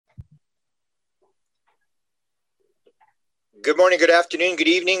Good morning, good afternoon, good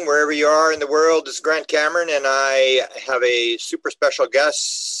evening, wherever you are in the world. This is Grant Cameron, and I have a super special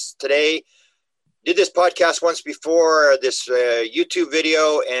guest today. Did this podcast once before, this YouTube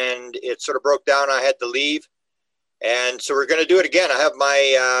video, and it sort of broke down. I had to leave, and so we're going to do it again. I have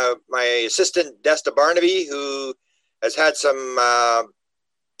my assistant, Desta Barnaby, who has had some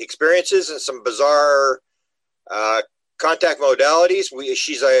experiences and some bizarre contact modalities.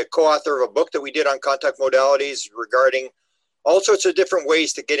 She's a co-author of a book that we did on contact modalities regarding all sorts of different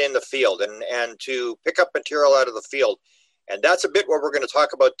ways to get in the field and to pick up material out of the field. And that's a bit what we're going to talk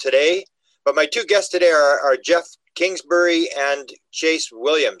about today. But my two guests today are Jeff Kingsbury and Chase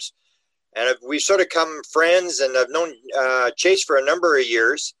Williams. And we've sort of come friends, and I've known Chase for a number of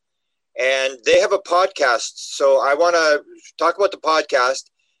years. And they have a podcast. So I want to talk about the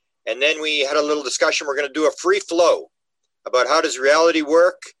podcast. And then we had a little discussion. We're going to do a free flow about how does reality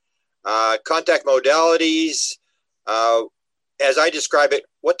work, contact modalities, as I describe it,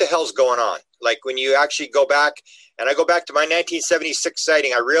 what the hell's going on? Like when you actually go back, and I go back to my 1976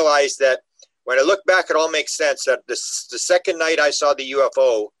 sighting, I realized that when I look back, it all makes sense that the second night I saw the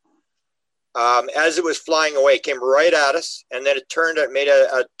UFO, as it was flying away, it came right at us, and then it made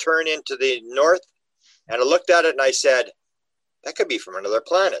a turn into the north, and I looked at it and I said, that could be from another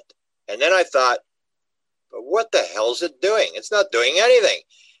planet. And then I thought, but what the hell is it doing? It's not doing anything.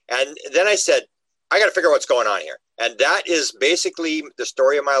 And then I said, I got to figure out what's going on here. And that is basically the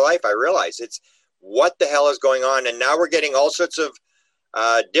story of my life. I realize it's what the hell is going on. And now we're getting all sorts of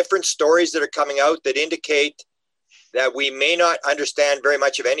different stories that are coming out that indicate that we may not understand very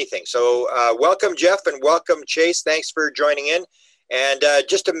much of anything. So welcome, Jeff, and welcome, Chase. Thanks for joining in. And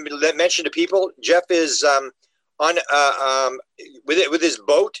just to mention to people, Jeff is on with his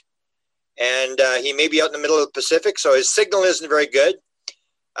boat, and he may be out in the middle of the Pacific, so his signal isn't very good.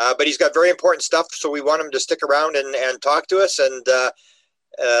 But he's got very important stuff, so we want him to stick around and talk to us. And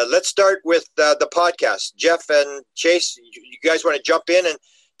let's start with the podcast. Jeff and Chase, you guys want to jump in and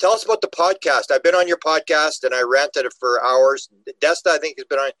tell us about the podcast? I've been on your podcast, and I ranted it for hours. Desta, I think, has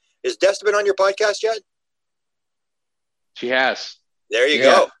been on. Has Desta been on your podcast yet? She has. There you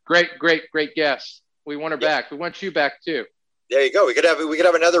go. Great guest. We want her back. We want you back, too. There you go. We could have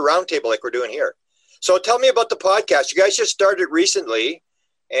another roundtable like we're doing here. So tell me about the podcast. You guys just started recently.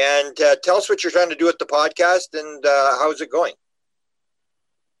 And tell us what you're trying to do with the podcast, and how is it going?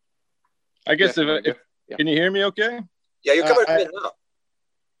 I guess can you hear me okay? Yeah, you're coming in now.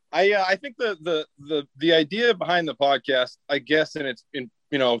 I think the idea behind the podcast, I guess, in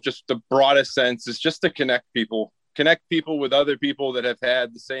just the broadest sense, is just to connect people with other people that have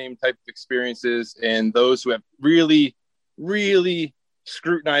had the same type of experiences, and those who have really, really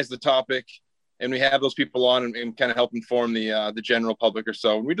scrutinized the topic. And we have those people on and kind of help inform the general public or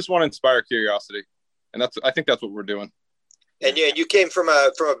so. And we just want to inspire curiosity, and I think that's what we're doing. And you came from a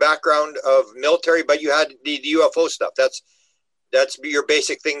background of military, but you had the UFO stuff. That's your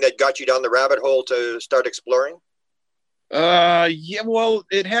basic thing that got you down the rabbit hole to start exploring. Yeah. Well,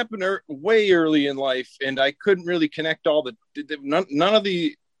 it happened way early in life, and I couldn't really connect all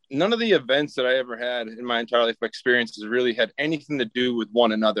none of the events that I ever had in my entire life experiences really had anything to do with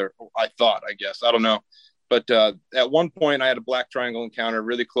one another. I guess. I don't know. But at one point I had a black triangle encounter,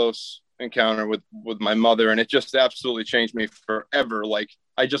 really close encounter with my mother. And it just absolutely changed me forever. Like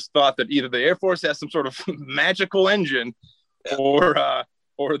I just thought that either the Air Force has some sort of magical engine or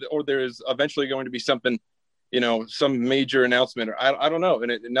there's eventually going to be something, some major announcement, or I don't know.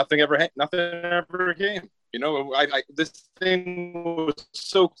 And nothing ever came. This thing was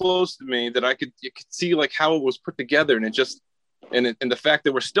so close to me that you could see like how it was put together, and and the fact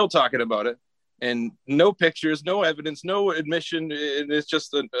that we're still talking about it, and no pictures, no evidence, no admission, and it's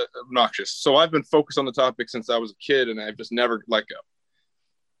just obnoxious. So I've been focused on the topic since I was a kid, and I've just never let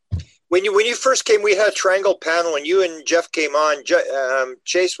go. When you first came, we had a triangle panel, and you and Jeff came on.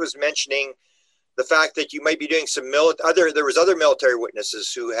 Chase was mentioning the fact that you might be doing there was other military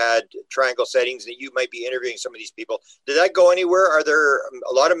witnesses who had triangle sightings, and you might be interviewing some of these people. Did that go anywhere? Are there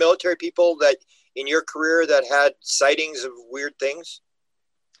a lot of military people that in your career that had sightings of weird things?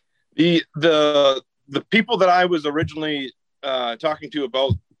 The people that I was originally talking to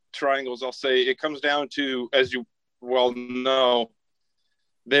about triangles, I'll say it comes down to, as you well know,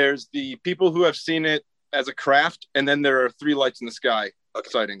 there's the people who have seen it as a craft, and then there are three lights in the sky.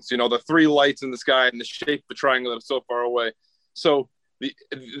 Sightings, the three lights in the sky and the shape of the triangle that is so far away. So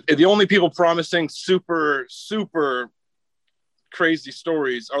the only people promising super crazy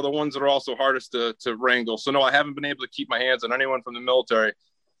stories are the ones that are also hardest to wrangle. So no, I haven't been able to keep my hands on anyone from the military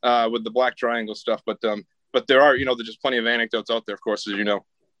with the black triangle stuff, but there are, there's just plenty of anecdotes out there, of course, as you know.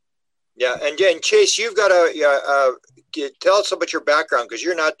 Yeah, and Chase, you've got tell us about your background, because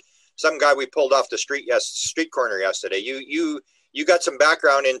you're not some guy we pulled off the street corner yesterday. You got some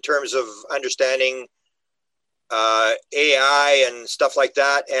background in terms of understanding AI and stuff like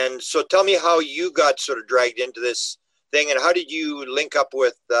that. And so tell me how you got sort of dragged into this thing, and how did you link up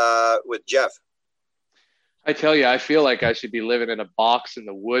with Jeff? I tell you, I feel like I should be living in a box in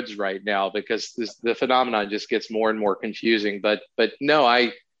the woods right now, because the phenomenon just gets more and more confusing. But no,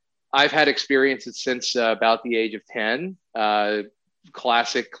 I've had experiences since about the age of 10,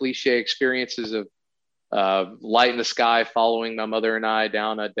 classic cliche experiences of light in the sky, following my mother and I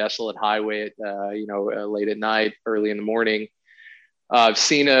down a desolate highway at, late at night, early in the morning. I've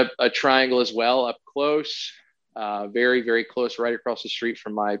seen a triangle as well up close, very, very close, right across the street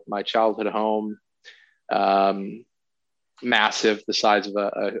from my childhood home. Massive, the size of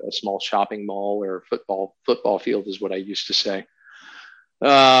a small shopping mall or football field is what I used to say.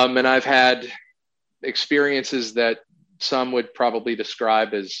 And I've had experiences that some would probably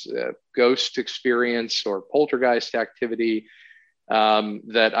describe as ghost experience or poltergeist activity,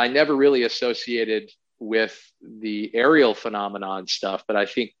 that I never really associated with the aerial phenomenon stuff. But I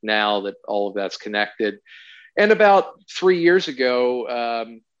think now that all of that's connected. And about 3 years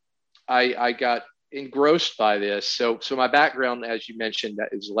ago, I got engrossed by this. So my background, as you mentioned, that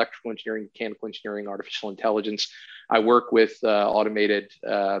is electrical engineering, mechanical engineering, artificial intelligence. I work with automated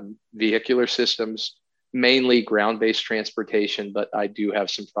vehicular systems, mainly ground-based transportation, but I do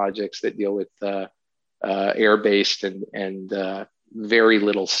have some projects that deal with air-based and very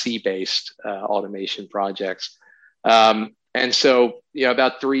little sea-based automation projects. And so,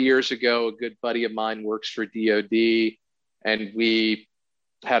 about 3 years ago, a good buddy of mine works for DoD, and we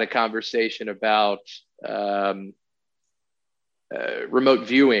had a conversation about remote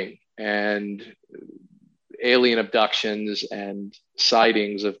viewing and alien abductions and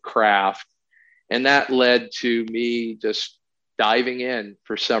sightings of craft. And that led to me just diving in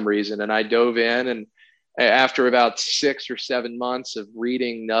for some reason. And I dove in, and after about 6 or 7 months of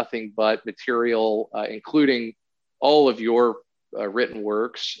reading nothing but material, including all of your written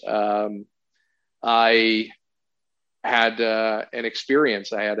works, I had an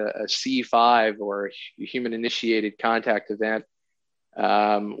experience. I had a C5, or a human initiated contact event,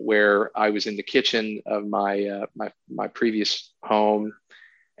 where I was in the kitchen of my previous home,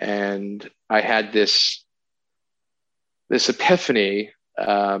 and I had this epiphany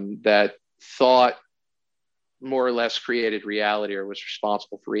that thought more or less created reality, or was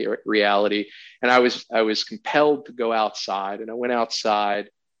responsible for reality. And I was compelled to go outside, and I went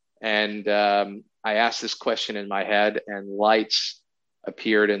outside, and I asked this question in my head, and lights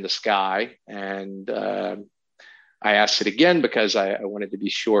appeared in the sky. And I asked it again because I wanted to be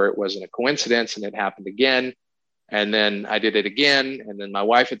sure it wasn't a coincidence, and it happened again. And then I did it again. And then my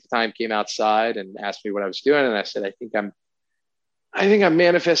wife at the time came outside and asked me what I was doing. And I said, I think I'm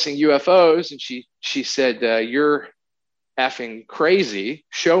manifesting UFOs. And she said, you're effing crazy.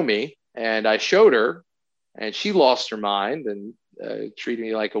 Show me. And I showed her, and she lost her mind and treated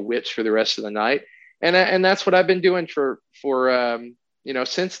me like a witch for the rest of the night. And that's what I've been doing for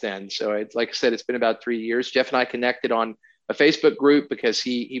since then. So it's, like I said, it's been about 3 years. Jeff and I connected on a Facebook group because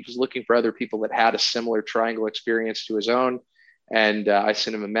he was looking for other people that had a similar triangle experience to his own. And I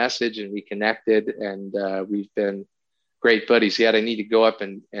sent him a message, and we connected, and we've been great buddies. Yet I need to go up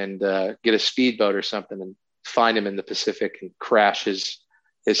and get a speedboat or something and find him in the Pacific and crash his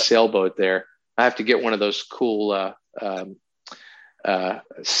sailboat there. I have to get one of those cool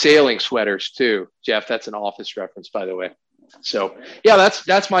sailing sweaters too, Jeff. That's an Office reference, by the way. So yeah,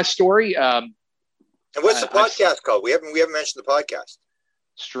 that's my story. And what's the podcast called? We haven't mentioned the podcast.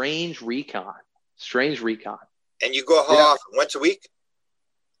 Strange Recon. Strange Recon. And you go how often? Once a week?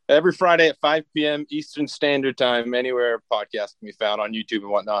 Every Friday at 5 p.m. Eastern Standard Time, anywhere podcasts can be found on YouTube and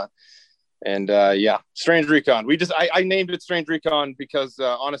whatnot. And Strange Recon. I named it Strange Recon because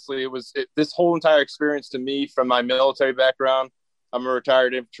honestly, this whole entire experience to me, from my military background. I'm a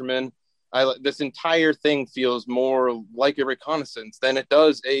retired infantryman. This entire thing feels more like a reconnaissance than it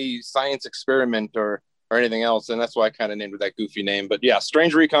does a science experiment or anything else. And that's why I kind of named it that goofy name. But yeah,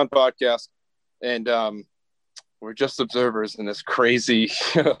 Strange Recon podcast. And we're just observers in this crazy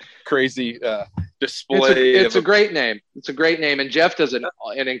display. It's a great name. It's a great name. And Jeff does an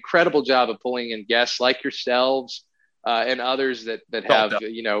incredible job of pulling in guests like yourselves and others that have,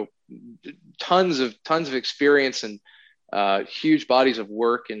 tons of experience and huge bodies of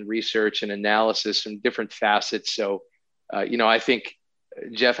work and research and analysis from different facets. So, I think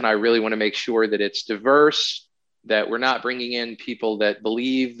Jeff and I really want to make sure that it's diverse, that we're not bringing in people that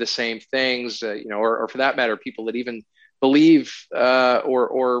believe the same things, or for that matter, people that even believe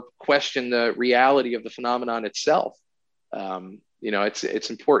or question the reality of the phenomenon itself. It's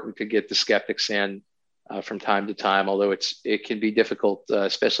important to get the skeptics in from time to time, although it can be difficult,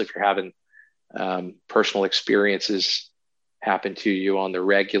 especially if you're having personal experiences happen to you on the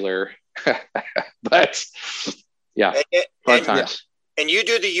regular. But yeah, hard times. And you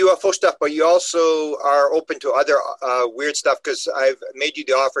do the UFO stuff, but you also are open to other weird stuff, because I've made you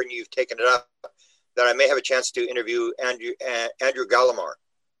the offer and you've taken it up, that I may have a chance to interview Andrew Gallimore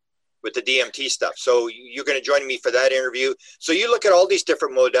with the DMT stuff. So you're going to join me for that interview. So you look at all these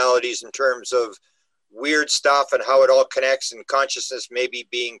different modalities in terms of weird stuff and how it all connects, and consciousness maybe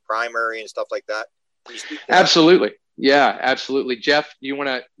being primary and stuff like that. Absolutely. Yeah, absolutely. Jeff, you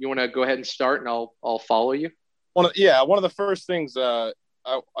want to go ahead and start, and I'll follow you. One of the first things I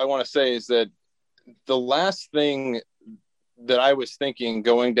want to say is that the last thing that I was thinking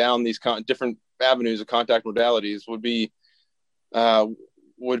going down these different avenues of contact modalities would be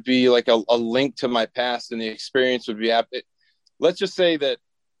like a link to my past, and the experience would be let's just say that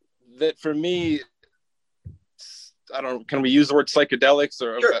for me, I don't know, can we use the word psychedelics,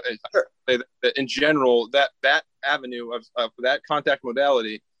 or sure. That in general, that avenue of that contact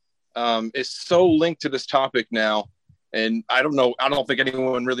modality is so linked to this topic now. And I don't think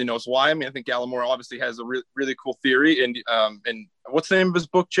anyone really knows why. I mean, I think Gallimore obviously has a really cool theory. And what's the name of his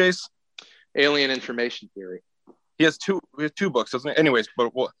book, Chase? Alien Information Theory. He has two books, doesn't he? Anyways,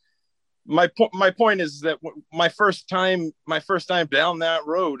 but my point is that my first time down that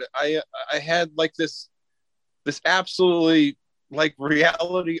road, I had like this absolutely like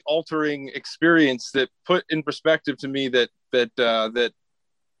reality altering experience that put in perspective to me that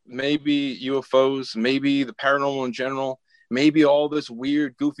maybe UFOs, maybe the paranormal in general, maybe all this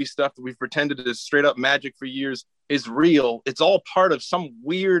weird, goofy stuff that we've pretended is straight up magic for years is real. It's all part of some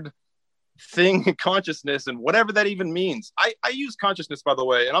weird thing in consciousness, and whatever that even means. I use consciousness, by the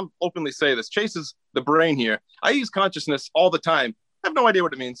way, and I'm openly say this. Chase is the brain here. I use consciousness all the time. I have no idea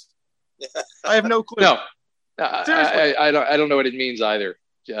what it means. I have no clue. No, I don't know what it means either,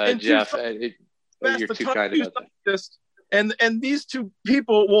 Jeff. You're too kind about that. And these two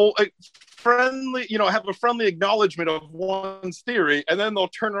people will have a friendly acknowledgement of one's theory, and then they'll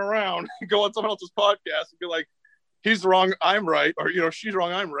turn around and go on someone else's podcast and be like, he's wrong, I'm right, or she's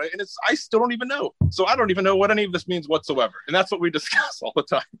wrong, I'm right. And I still don't even know. So I don't even know what any of this means whatsoever. And that's what we discuss all the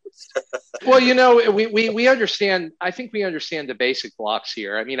time. Well, we understand. I think we understand the basic blocks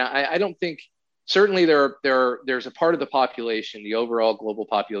here. I mean, I don't think, certainly there's a part of the population, the overall global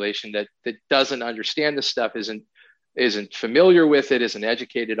population, that doesn't understand this stuff, isn't familiar with it, isn't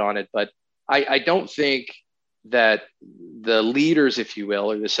educated on it. But I don't think that the leaders, if you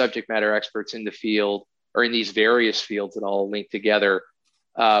will, or the subject matter experts in the field, or in these various fields that all link together,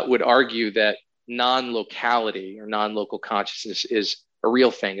 would argue that non-locality or non-local consciousness is a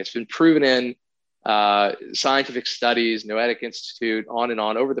real thing. It's been proven in scientific studies, Noetic Institute, on and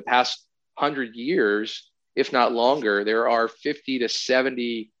on. Over the past 100 years, if not longer, there are 50 to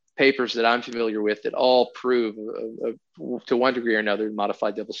 70 papers that I'm familiar with that all prove, to one degree or another, the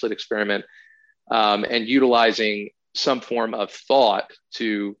modified double slit experiment, and utilizing some form of thought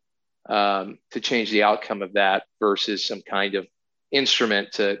to change the outcome of that, versus some kind of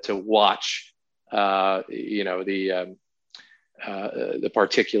instrument to watch, the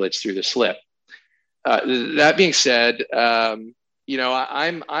particulates through the slit. That being said, I'm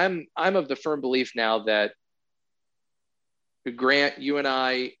of the firm belief now that, Grant, you and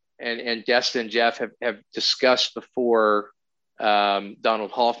I and Destin, Jeff have discussed before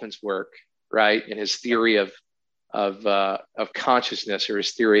Donald Hoffman's work, right, and his theory of consciousness, or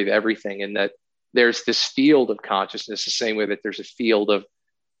his theory of everything, and that there's this field of consciousness the same way that there's a field of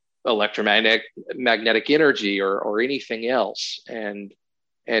electromagnetic energy or anything else, and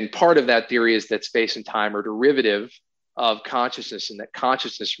part of that theory is that space and time are derivative of consciousness, and that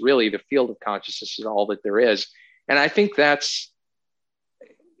consciousness, really the field of consciousness, is all that there is. And I think there's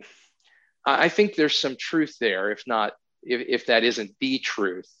some truth there, if that isn't the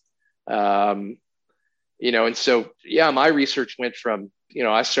truth. And so, my research went from,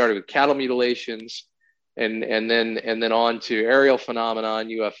 I started with cattle mutilations and then on to aerial phenomenon,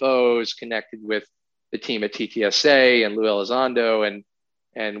 UFOs, connected with the team at TTSA and Lou Elizondo,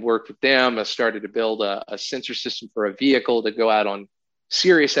 and worked with them. I started to build a sensor system for a vehicle to go out on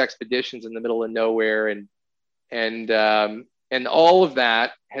serious expeditions in the middle of nowhere. And all of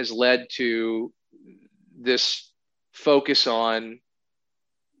that has led to this focus on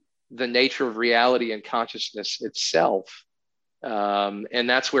the nature of reality and consciousness itself. And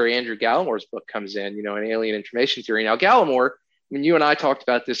that's where Andrew Gallimore's book comes in, an alien information theory. Now, Gallimore, when you and I talked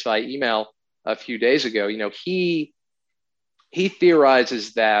about this via email a few days ago, he he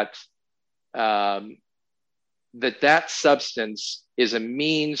theorizes that that substance is a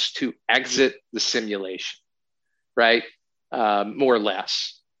means to exit the simulation, right? More or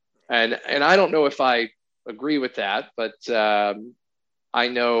less. And I don't know if I agree with that, but I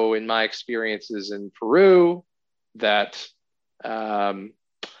know in my experiences in Peru that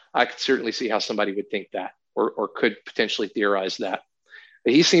I could certainly see how somebody would think that, or could potentially theorize that.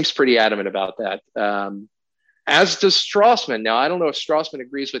 But he seems pretty adamant about that. As does Strassman. Now, I don't know if Strassman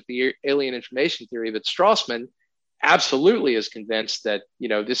agrees with the alien information theory, but Strassman absolutely is convinced that, you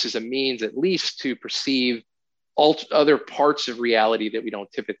know, this is a means at least to perceive other parts of reality that we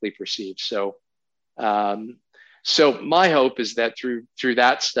don't typically perceive. So, so my hope is that through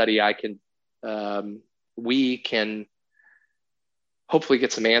that study, we can hopefully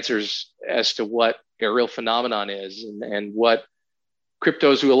get some answers as to what aerial phenomenon is, and what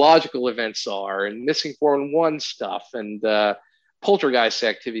cryptozoological events are, and missing 411 stuff, and poltergeist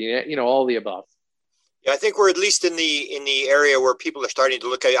activity, you know, all the above. Yeah, I think we're at least in the area where people are starting to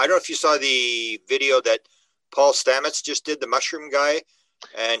look at. I don't know if you saw the video that Paul Stamets just did, the mushroom guy,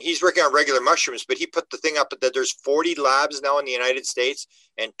 and he's working on regular mushrooms, but he put the thing up that there's 40 labs now in the United States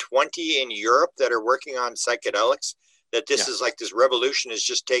and 20 in Europe that are working on psychedelics, that this is like this revolution has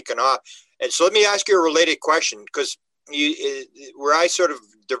just taken off. And so let me ask you a related question, because where I sort of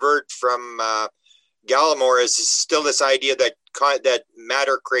divert from Gallimore is still this idea that that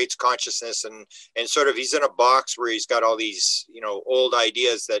matter creates consciousness, and sort of he's in a box where he's got all these, you know, old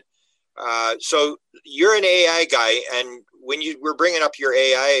ideas that so you're an AI guy, and when you were bringing up your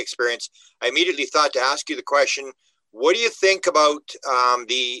AI experience, I immediately thought to ask you the question, what do you think about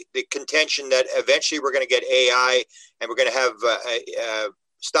the contention that eventually we're going to get AI and we're going to have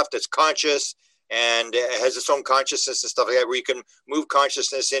stuff that's conscious and has its own consciousness and stuff like that, where you can move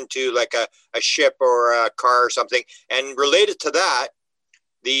consciousness into like a ship or a car or something? And related to that,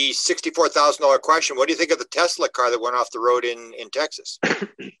 the $64,000 question, what do you think of the Tesla car that went off the road in Texas?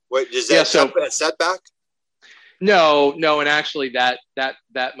 What, is that a setback? No, and actually that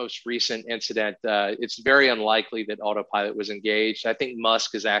most recent incident, it's very unlikely that autopilot was engaged. I think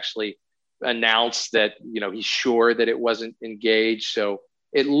Musk has actually announced that, you know, he's sure that it wasn't engaged. So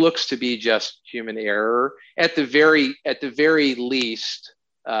it looks to be just human error at the very least,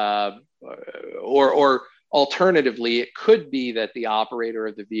 or alternatively, it could be that the operator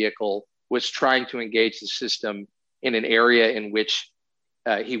of the vehicle was trying to engage the system in an area in which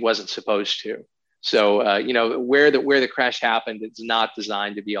he wasn't supposed to. So, you know, where the crash happened, it's not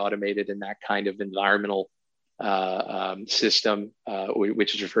designed to be automated in that kind of environmental system,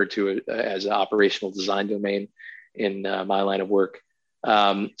 which is referred to as an operational design domain in my line of work.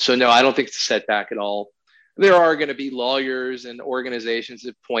 So no, I don't think it's a setback at all. There are going to be lawyers and organizations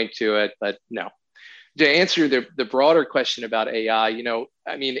that point to it, but no. To answer the broader question about AI, you know,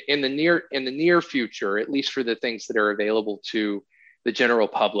 I mean, in the near future, at least for the things that are available to the general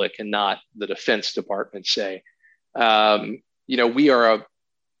public and not the Defense Department, say, you know, we are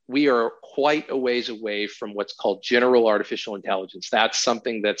quite a ways away from what's called general artificial intelligence. That's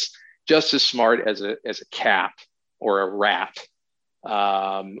something that's just as smart as a cat or a rat,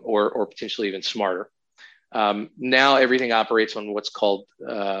 or potentially even smarter. Now everything operates on what's called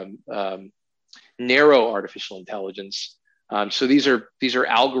narrow artificial intelligence. So these are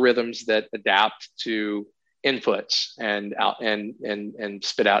algorithms that adapt to inputs and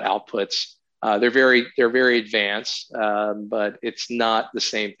spit out outputs. They're very advanced, but it's not the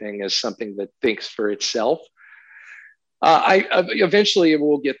same thing as something that thinks for itself. Eventually it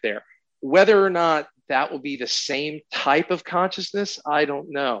will get there. Whether or not that will be the same type of consciousness, I don't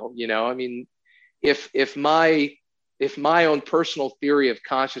know. You know, I mean, if my own personal theory of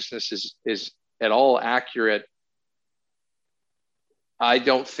consciousness is at all accurate, I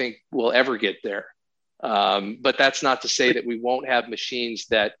don't think we'll ever get there. But that's not to say that we won't have machines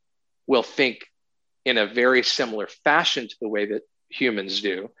that will think in a very similar fashion to the way that humans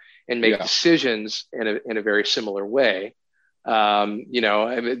do and make decisions in a very similar way. You know,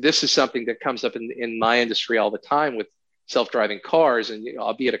 I mean, this is something that comes up in my industry all the time with self-driving cars. And you know,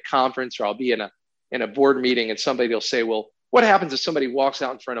 I'll be at a conference or I'll be in a board meeting, and somebody will say, "Well, what happens if somebody walks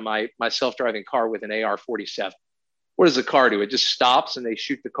out in front of my self-driving car with an AR-47? What does the car do? It just stops and they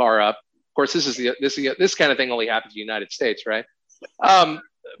shoot the car up." Of course, this kind of thing only happens in the United States, right?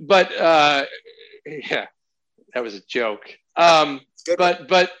 But yeah, that was a joke. But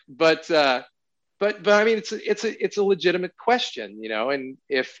I mean, it's a legitimate question, you know. And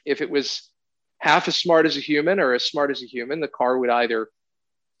if it was half as smart as a human or as smart as a human, the car would either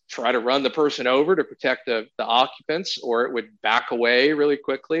try to run the person over to protect the occupants, or it would back away really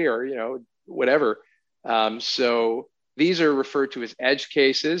quickly, or, you know, whatever. So these are referred to as edge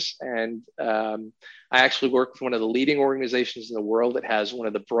cases. And I actually work with one of the leading organizations in the world that has one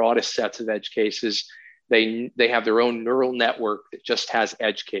of the broadest sets of edge cases. They have their own neural network that just has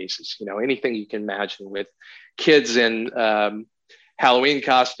edge cases. You know, anything you can imagine, with kids in Halloween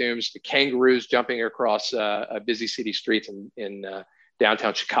costumes to kangaroos jumping across a busy city streets in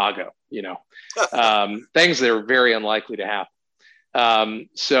downtown Chicago. You know, things that are very unlikely to happen.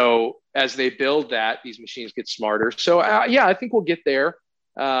 So as they build that, these machines get smarter. So yeah, I think we'll get there.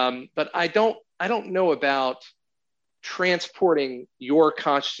 But I don't know about transporting your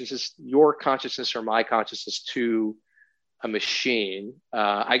consciousness or my consciousness to a machine.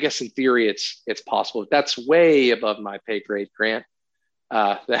 I guess in theory it's possible. That's way above my pay grade, Grant.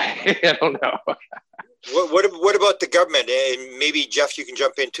 I don't know. What about the government? And maybe Jeff, you can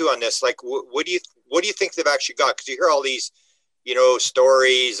jump in too on this. Like, what do you think they've actually got? Because you hear all these, you know,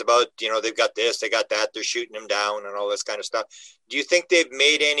 stories about, you know, they've got this, they got that, they're shooting them down and all this kind of stuff. Do you think they've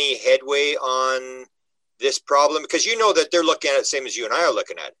made any headway on this problem? Because you know that they're looking at it the same as you and I are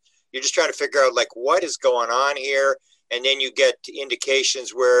looking at it. You're just trying to figure out, like, what is going on here? And then you get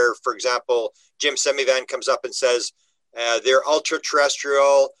indications where, for example, Jim Semivan comes up and says, they're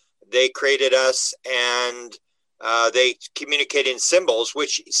ultra-terrestrial, they created us, and they communicate in symbols,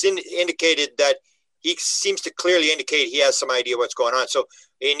 which indicated that he seems to clearly indicate he has some idea what's going on. So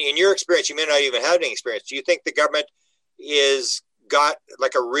in your experience, you may not even have any experience. Do you think the government is got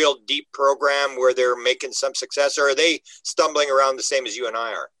like a real deep program where they're making some success, or are they stumbling around the same as you and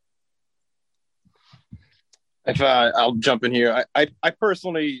I are? If I'll jump in here, I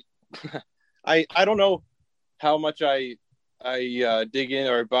personally, I don't know how much I dig in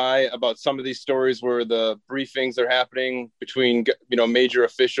or buy about some of these stories where the briefings are happening between, you know, major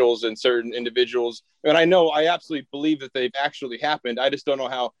officials and certain individuals. And I absolutely believe that they've actually happened. I just don't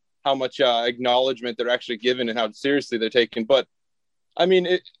know how much acknowledgement they're actually given and how seriously they're taken. But I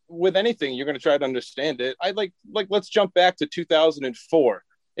mean, with anything, you're going to try to understand it. Let's jump back to 2004.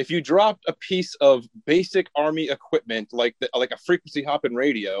 If you dropped a piece of basic army equipment, like a frequency hopping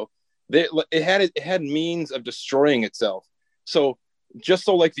radio, it had means of destroying itself. So just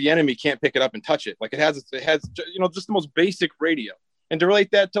so like the enemy can't pick it up and touch it, like it has, you know, just the most basic radio. And to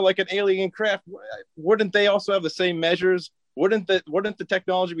relate that to like an alien craft, wouldn't they also have the same measures? Wouldn't the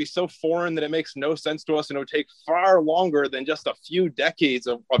technology be so foreign that it makes no sense to us, and it would take far longer than just a few decades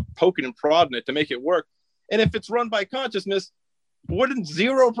of poking and prodding it to make it work? And if it's run by consciousness, wouldn't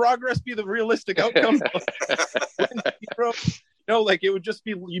zero progress be the realistic outcome? No, like it would just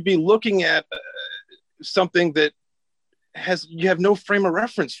be, you'd be looking at something that you have no frame of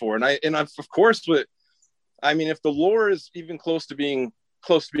reference for. And of course, if the lore is even close to being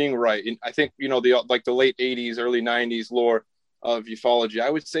right, and I think, you know, the late 80s, early 90s lore of ufology,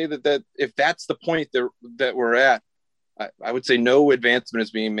 I would say that if that's the point that we're at, I would say no advancement is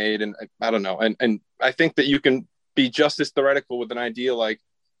being made. And I don't know. And I think that you can be just as theoretical with an idea like,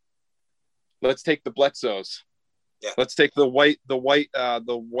 let's take the Bledsoes. Yeah. Let's take the woman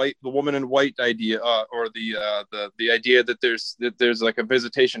in white idea, or the idea that there's like a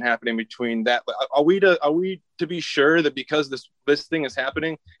visitation happening between that. Are we to be sure that because this thing is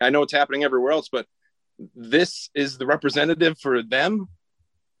happening, I know it's happening everywhere else, but this is the representative for them,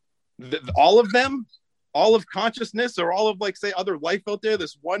 all of them, all of consciousness, or all of, like, say, other life out there?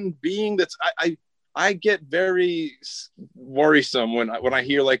 This one being that's I get very worrisome when I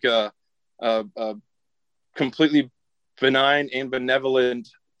hear like a completely benign and benevolent,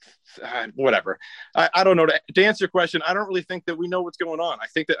 whatever. I don't know. To answer your question, I don't really think that we know what's going on. I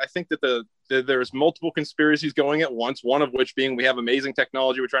think that there's multiple conspiracies going at once. One of which being we have amazing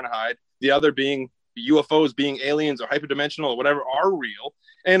technology we're trying to hide. The other being UFOs, being aliens or hyperdimensional or whatever, are real.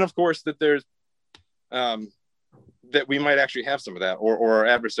 And of course that there's that we might actually have some of that, or our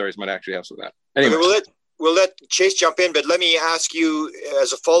adversaries might actually have some of that. Anyway, we'll let Chase jump in, but let me ask you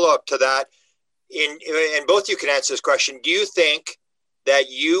as a follow-up to that. And both you can answer this question. Do you think that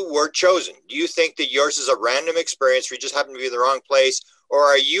you were chosen? Do you think that yours is a random experience where you just happen to be in the wrong place? Or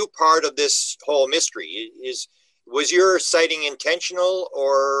are you part of this whole mystery? Was your sighting intentional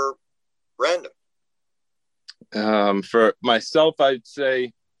or random? For myself, I'd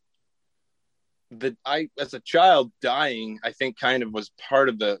say that as a child, dying, I think kind of was part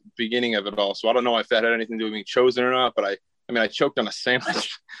of the beginning of it all. So I don't know if that had anything to do with being chosen or not, but I choked on a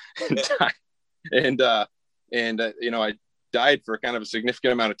sandwich and died. And I died for kind of a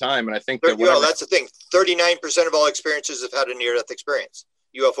significant amount of time. And I think that's the thing. 39% of all experiences have had a near-death experience,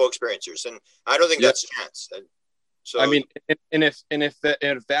 UFO experiencers. And I don't think that's a chance. So I mean, and if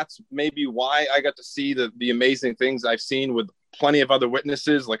that's maybe why I got to see the amazing things I've seen with plenty of other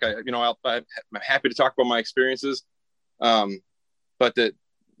witnesses, like I'm happy to talk about my experiences. But that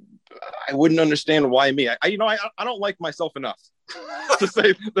I wouldn't understand why me. I don't like myself enough to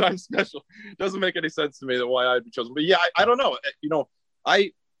say that I'm special. It doesn't make any sense to me that why I'd be chosen. But yeah, I don't know.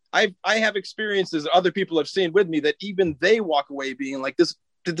 I have experiences that other people have seen with me that even they walk away being like, this,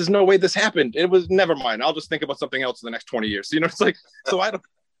 there's no way this happened. It was, never mind. I'll just think about something else in the next 20 years. It's like, so I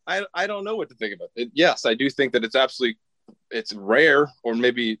don't know what to think about it. Yes, I do think that it's rare, or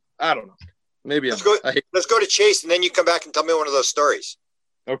maybe, I don't know. Maybe let's go to Chase, and then you come back and tell me one of those stories.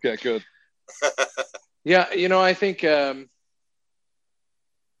 Okay, good. Yeah, I think,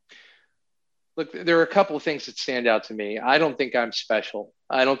 look, there are a couple of things that stand out to me. I don't think I'm special.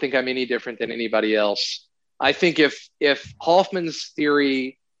 I don't think I'm any different than anybody else. I think if Hoffman's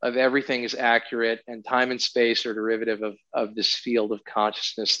theory of everything is accurate and time and space are derivative of this field of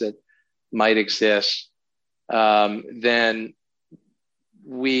consciousness that might exist, then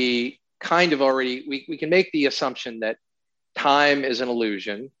we kind of already, we can make the assumption that time is an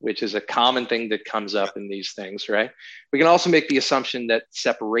illusion, which is a common thing that comes up in these things, right? We can also make the assumption that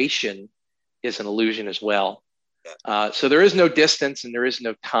separation is an illusion as well. So there is no distance and there is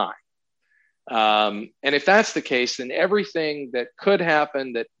no time. And if that's the case, then everything that could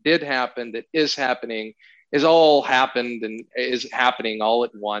happen, that did happen, that is happening, is all happened and is happening all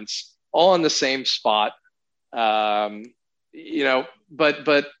at once, all in the same spot. But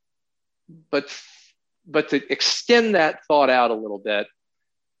to extend that thought out a little bit,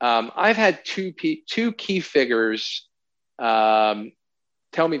 I've had two key figures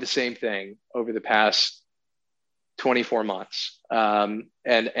tell me the same thing over the past 24 months. And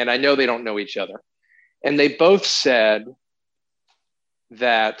I know they don't know each other. And they both said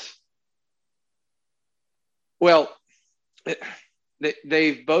that, well,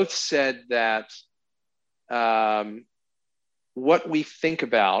 they've both said that what we think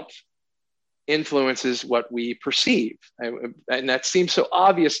about influences what we perceive. And that seems so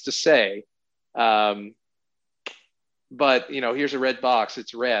obvious to say. But, here's a red box,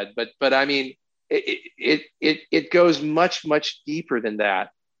 it's red. But I mean, it goes much, much deeper than that.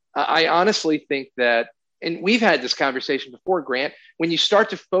 I honestly think that, and we've had this conversation before, Grant, when you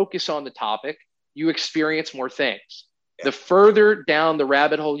start to focus on the topic, you experience more things. Yeah. The further down the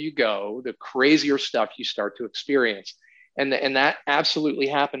rabbit hole you go, the crazier stuff you start to experience. And that absolutely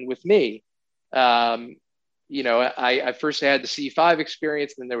happened with me. I first had the C5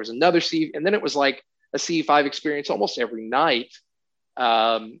 experience, then there was another C, and then it was like a C5 experience almost every night.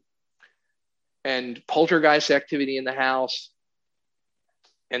 And poltergeist activity in the house.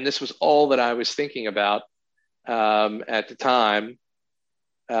 And this was all that I was thinking about at the time.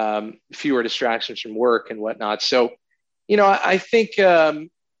 Fewer distractions from work and whatnot. So, I think,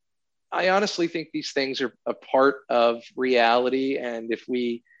 I honestly think these things are a part of reality. And if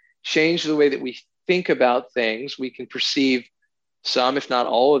we change the way that we think about things, we can perceive some, if not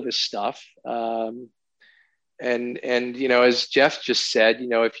all of this stuff. And as Jeff just said,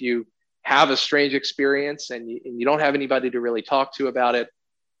 if you have a strange experience and you don't have anybody to really talk to about it,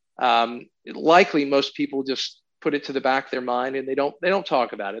 likely most people just put it to the back of their mind and they don't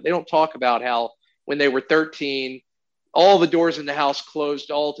talk about it. They don't talk about how when they were 13, all the doors in the house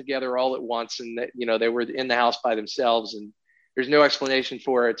closed all together all at once, and that, they were in the house by themselves and there's no explanation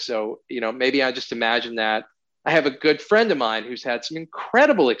for it. So, maybe I just imagine that. I have a good friend of mine who's had some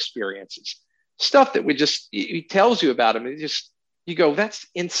incredible experiences, stuff that he tells you about him. And you go, that's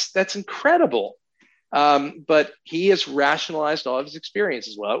incredible. But he has rationalized all of his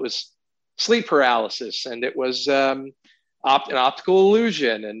experiences. Well, it was sleep paralysis and it was an optical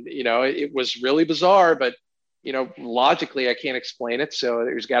illusion. And, it was really bizarre, but, logically I can't explain it. So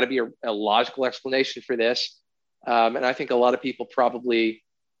there's got to be a logical explanation for this. And I think a lot of people probably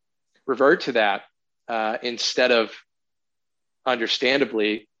revert to that instead of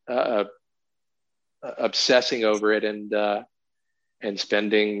understandably obsessing over it and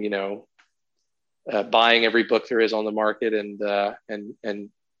spending, buying every book there is on the market and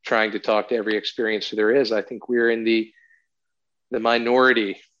trying to talk to every experiencer there is. I think we're in the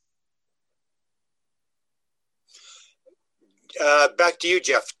minority. Back to you,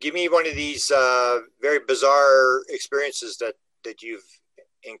 Jeff. Give me one of these very bizarre experiences that you've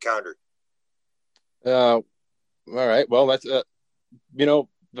encountered. All right. Well, that's I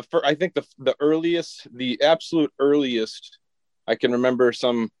think the absolute earliest I can remember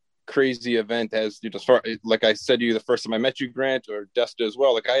some crazy event as like I said to you the first time I met you, Grant, or Desta as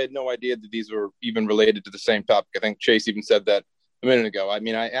well. Like I had no idea that these were even related to the same topic. I think Chase even said that a minute ago. I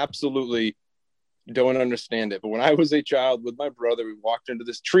mean, I absolutely don't understand it. But when I was a child with my brother, we walked into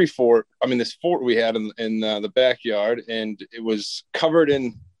this fort we had in the backyard, and it was covered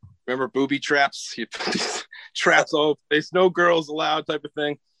in, remember booby traps? You traps all over the place, no girls allowed type of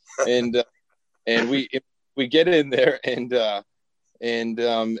thing. And we get in there, and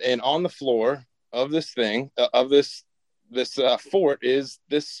on the floor of this thing, of this fort, is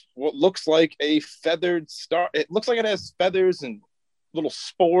this what looks like a feathered star. It looks like it has feathers and little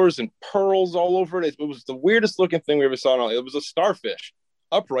spores and pearls all over it. It was the weirdest looking thing we ever saw. It was a starfish,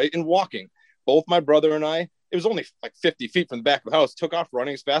 upright and walking. Both my brother and I, it was only like 50 feet from the back of the house, took off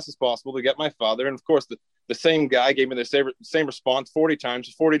running as fast as possible to get my father. And of course, the same guy gave me the same response 40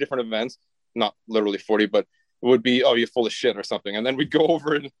 times, 40 different events. Not literally 40, but it would be, oh, you're full of shit or something. And then we'd go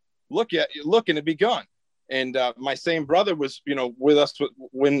over and look and it'd be gone. And my same brother was, with us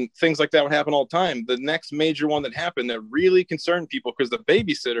when things like that would happen all the time. The next major one that happened that really concerned people, because the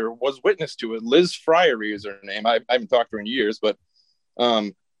babysitter was witness to it. Liz Fryery is her name. I haven't talked to her in years, but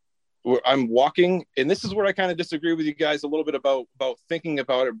I'm walking, and this is where I kind of disagree with you guys a little bit about thinking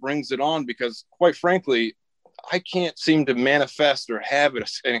about it brings it on, because quite frankly, I can't seem to manifest or have an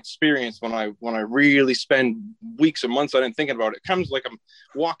experience when I really spend weeks or months on it thinking about it. It comes like I'm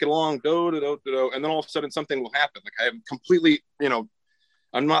walking along, and then all of a sudden something will happen. Like I am completely,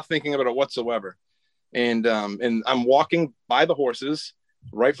 I'm not thinking about it whatsoever. And I'm walking by the horses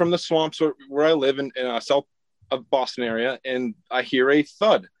right from the swamps where I live in south of Boston area, and I hear a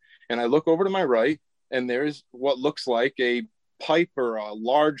thud, and I look over to my right, and there's what looks like a pipe or a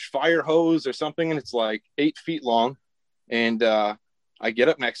large fire hose or something, and it's like 8 feet long, and I get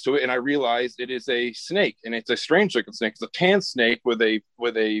up next to it, and I realize it is a snake, and it's a strange looking snake. It's a tan snake with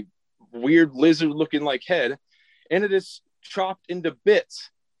a weird lizard looking like head, and it is chopped into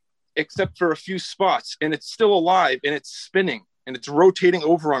bits except for a few spots, and it's still alive, and it's spinning, and it's rotating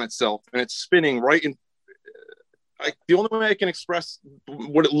over on itself, and it's spinning right in. The only way I can express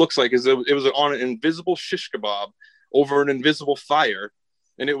what it looks like is it was on an invisible shish kebab over an invisible fire,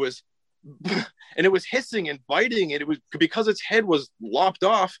 and it was hissing and biting, and it was because its head was lopped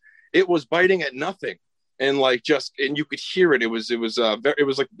off, it was biting at nothing, and and you could hear it. It was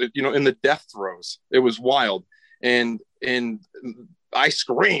like, in the death throes. It was wild, and I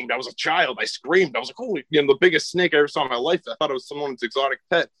screamed. I was a child. I screamed. I was like, holy, the biggest snake I ever saw in my life. I thought it was someone's exotic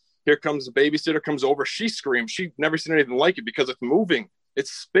pet. Here comes the babysitter, comes over. She screams. She'd never seen anything like it because it's moving.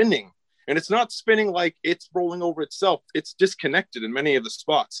 It's spinning. And it's not spinning like it's rolling over itself. It's disconnected in many of the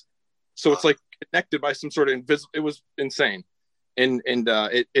spots. So it's like connected by some sort of invisible. It was insane. And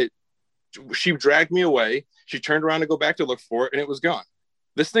she dragged me away. She turned around to go back to look for it, and it was gone.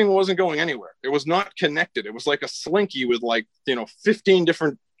 This thing wasn't going anywhere. It was not connected. It was like a slinky with 15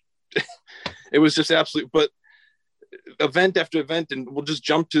 different. It was just absolute. But event after event, and we'll just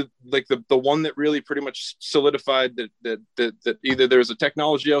jump to the one that really pretty much solidified that either there's a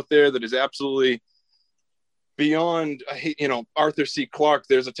technology out there that is absolutely beyond, Arthur C. Clarke.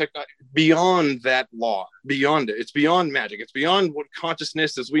 There's a beyond that law, beyond it. It's beyond magic. It's beyond what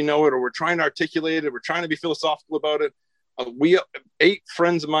consciousness as we know it, or we're trying to articulate it. We're trying to be philosophical about it. 8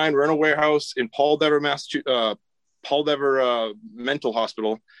 friends of mine were in a warehouse in Paul Dever, Mental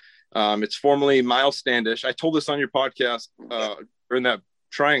Hospital. It's formerly Miles Standish. I told this on your podcast, or in that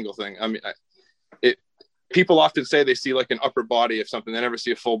triangle thing. I mean, people often say they see like an upper body of something. They never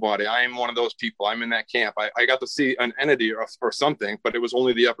see a full body. I am one of those people. I'm in that camp. I got to see an entity or something, but it was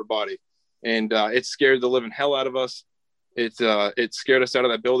only the upper body. And it scared the living hell out of us. It scared us out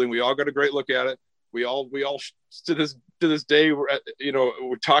of that building. We all got a great look at it. We all to this day,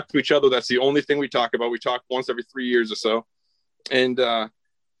 we talk to each other. That's the only thing we talk about. We talk once every 3 years or so. And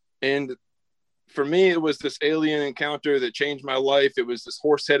for me, it was this alien encounter that changed my life. It was this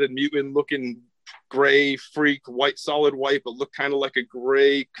horse-headed mutant looking gray freak, solid white, but looked kind of like a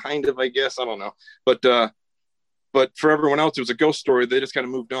gray, kind of, I guess. I don't know. But for everyone else, it was a ghost story. They just kind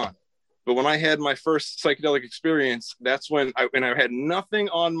of moved on. But when I had my first psychedelic experience, that's when I had nothing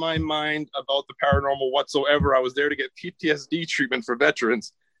on my mind about the paranormal whatsoever. I was there to get PTSD treatment for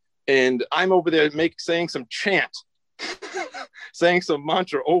veterans. And I'm over there saying some chant, saying some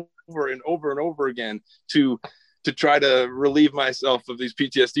mantra over and over and over again to try to relieve myself of these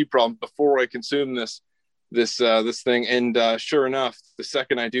PTSD problems before I consume this thing. And sure enough, the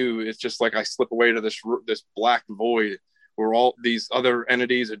second I do, it's just like I slip away to this black void where all these other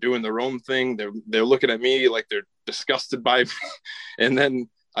entities are doing their own thing. They're looking at me like they're disgusted by me. And then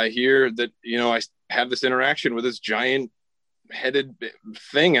I hear that, I have this interaction with this giant headed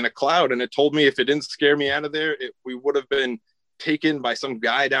thing in a cloud. And it told me if it didn't scare me out of there, we would have been taken by some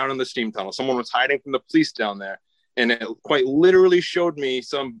guy down in the steam tunnel. Someone was hiding from the police down there. And it quite literally showed me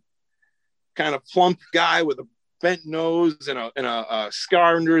some kind of plump guy with a bent nose and a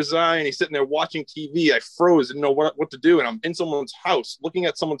scar under his eye, and he's sitting there watching TV. I froze, didn't know what to do, and I'm in someone's house looking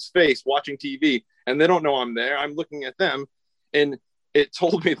at someone's face watching TV, and they don't know I'm there. I'm looking at them, and it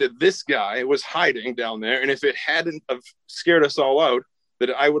told me that this guy was hiding down there. And if it hadn't have scared us all out, that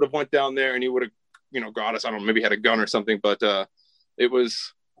I would have went down there and he would have, got us. I don't know, maybe had a gun or something, but it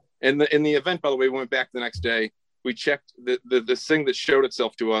was in the event, by the way, we went back the next day. We checked the thing that showed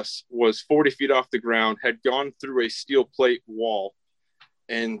itself to us was 40 feet off the ground, had gone through a steel plate wall,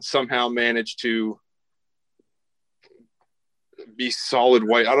 and somehow managed to be solid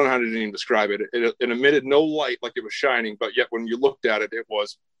white. I don't know how to even describe it. It emitted no light like it was shining, but yet when you looked at it, it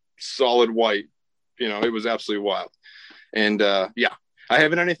was solid white. It was absolutely wild. And yeah, I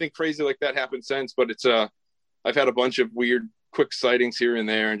haven't had anything crazy like that happen since, but it's I've had a bunch of weird quick sightings here and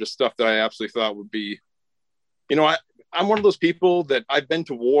there, and just stuff that I absolutely thought would be, I'm one of those people that I've been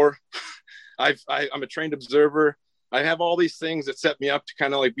to war. I'm a trained observer. I have all these things that set me up to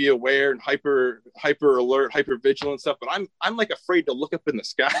kind of like be aware and hyper alert, hyper vigilant stuff. But I'm like afraid to look up in the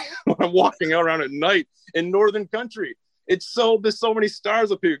sky when I'm walking out around at night in northern country. There's so many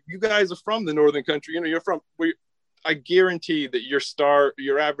stars up here. You guys are from the northern country. You're from I guarantee that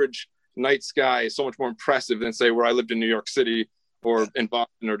your average night sky is so much more impressive than say where I lived in New York City or in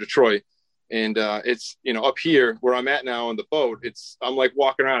Boston or Detroit. And it's, up here where I'm at now on the boat, I'm like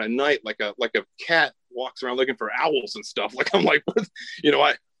walking around at night like a cat walks around looking for owls and stuff. Like I'm like,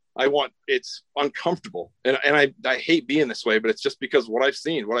 it's uncomfortable. And I hate being this way, but it's just because what I've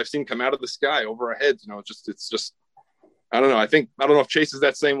seen come out of the sky over our heads, it's just, I don't know. I don't know if Chase is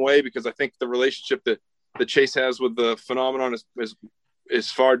that same way, because I think the relationship that Chase has with the phenomenon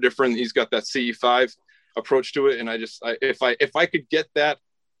is far different. He's got that CE5 approach to it. And if I could get that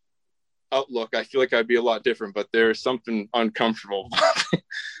outlook, I feel like I'd be a lot different, but there's something uncomfortable. I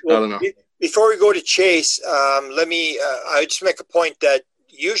don't know. Before we go to Chase, I just make a point that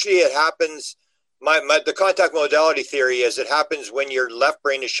usually it happens. The contact modality theory is it happens when your left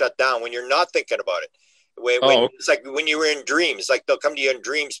brain is shut down, when you're not thinking about it. It's like when you were in dreams, like they'll come to you in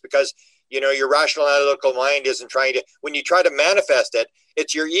dreams because, your rational analytical mind isn't trying to, when you try to manifest it,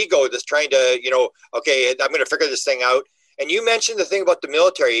 it's your ego that's trying to, okay, I'm going to figure this thing out. And you mentioned the thing about the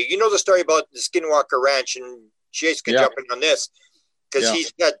military. You know the story about the Skinwalker Ranch, and Chase can jump in on this because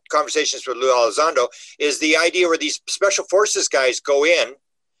he's had conversations with Lou Elizondo, is the idea where these special forces guys go in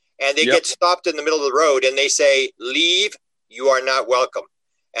and they get stopped in the middle of the road and they say, leave, you are not welcome.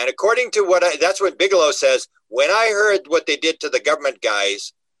 And according to that's what Bigelow says, when I heard what they did to the government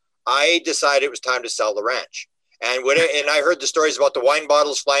guys, I decided it was time to sell the ranch. And and I heard the stories about the wine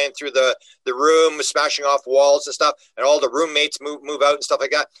bottles flying through the room, smashing off walls and stuff, and all the roommates move out and stuff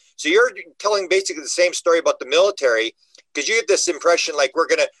like that. So you're telling basically the same story about the military, because you get this impression like we're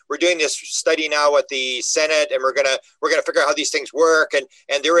doing this study now at the Senate, and we're gonna figure out how these things work, and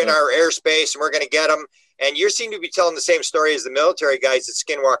they're in our airspace, and we're gonna get them. And you seem to be telling the same story as the military guys at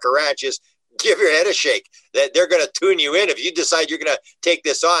Skinwalker Ranch. Is give your head a shake that they're going to tune you in if you decide you're going to take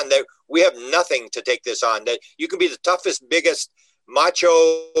this on, that we have nothing to take this on, that you can be the toughest, biggest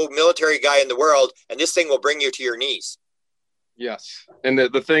macho military guy in the world, and this thing will bring you to your knees. Yes. And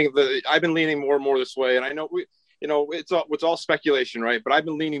the thing that I've been leaning more and more this way, and I know it's all speculation, right? But I've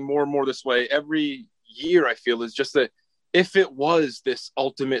been leaning more and more this way every year. I feel is just that if it was this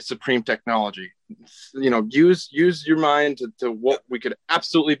ultimate supreme technology, use your mind to what we could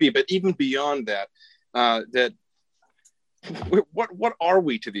absolutely be. But even beyond that, what are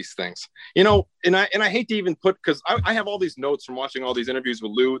we to these things? And I hate to even put, because I have all these notes from watching all these interviews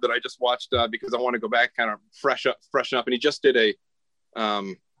with Lou that I just watched because I want to go back, kind of freshen up. And he just did a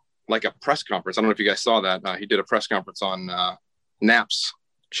press conference. I don't know if you guys saw that. He did a press conference on Nap's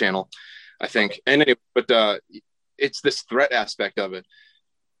channel, I think. And anyway, but it's this threat aspect of it.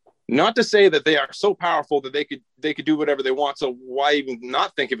 Not to say that they are so powerful that they could do whatever they want. So why even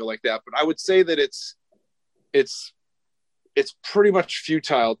not think of it like that? But I would say that it's pretty much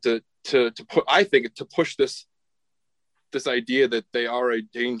futile to push this idea that they are a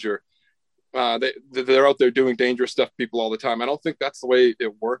danger. They're out there doing dangerous stuff to people all the time. I don't think that's the way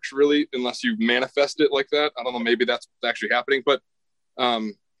it works really, unless you manifest it like that. I don't know. Maybe that's what's actually happening, but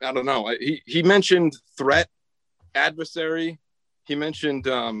I don't know. He mentioned threat, adversary. He mentioned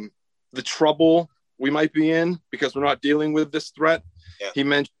the trouble we might be in because we're not dealing with this threat. Yeah. He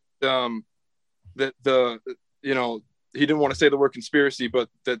mentioned that he didn't want to say the word conspiracy, but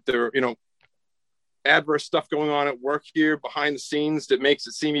that there, adverse stuff going on at work here behind the scenes that makes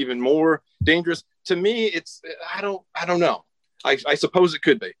it seem even more dangerous. To me, I don't know. I suppose it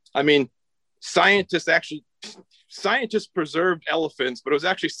could be. I mean, scientists preserved elephants, but it was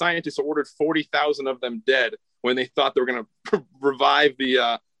actually scientists who ordered 40,000 of them dead when they thought they were going to revive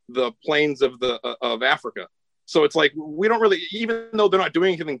the plains of Africa. So it's like, we don't really, even though they're not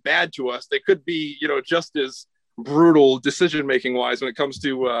doing anything bad to us, they could be, just as brutal decision-making wise when it comes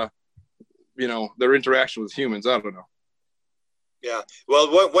to, their interaction with humans. I don't know. Yeah.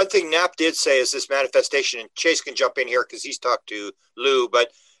 Well, one thing Knapp did say is this manifestation, and Chase can jump in here because he's talked to Lou,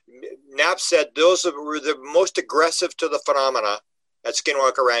 but Knapp said those who were the most aggressive to the phenomena at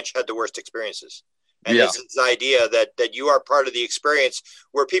Skinwalker Ranch had the worst experiences. And it's this idea that you are part of the experience,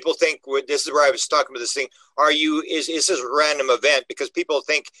 where people think, this is where I was talking about this thing. Is this a random event? Because people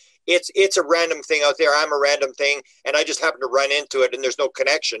think it's a random thing out there. I'm a random thing, and I just happen to run into it, and there's no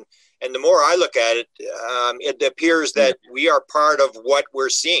connection. And the more I look at it, it appears that we are part of what we're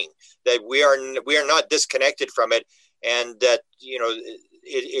seeing, that we are not disconnected from it, and that,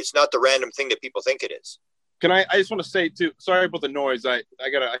 it's not the random thing that people think it is. I just want to say too, sorry about the noise. I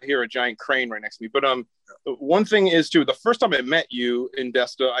hear a giant crane right next to me. But one thing is too, the first time I met you in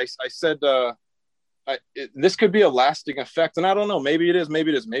Desta, I said this could be a lasting effect, and I don't know. Maybe it is.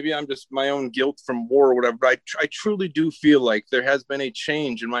 Maybe I'm just my own guilt from war or whatever. But I truly do feel like there has been a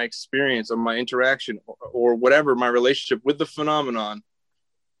change in my experience of my interaction or whatever, my relationship with the phenomenon,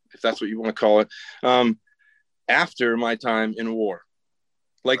 if that's what you want to call it, after my time in war.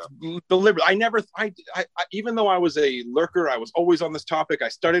 Like deliberately, I even though I was a lurker, I was always on this topic. We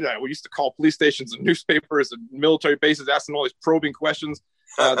used to call police stations and newspapers and military bases, asking all these probing questions.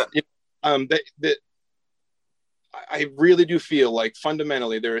 I really do feel like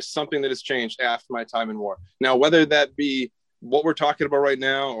fundamentally there is something that has changed after my time in war. Now, whether that be what we're talking about right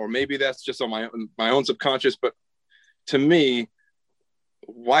now, or maybe that's just on my own subconscious, but to me,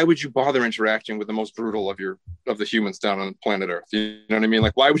 why would you bother interacting with the most brutal of the humans down on planet Earth? You know what I mean?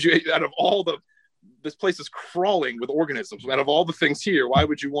 Like, why would you, out of all this place is crawling with organisms, out of all the things here, why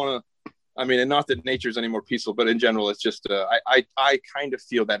would you want to, and not that nature's any more peaceful, but in general, it's just, I kind of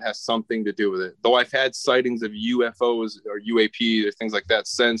feel that has something to do with it. Though I've had sightings of UFOs or UAP or things like that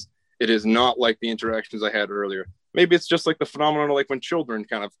since, it is not like the interactions I had earlier. Maybe it's just like the phenomenon, like when children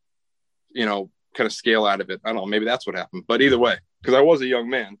kind of scale out of it. I don't know, maybe that's what happened, but either way, because I was a young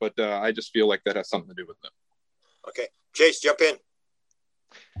man, but I just feel like that has something to do with it. Okay. Chase, jump in.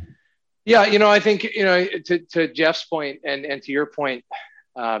 Yeah, I think, to Jeff's point and to your point,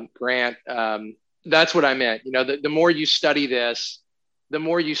 Grant, that's what I meant. The more you study this, the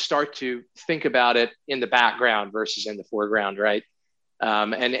more you start to think about it in the background versus in the foreground, right?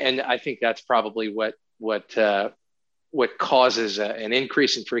 And I think that's probably what causes an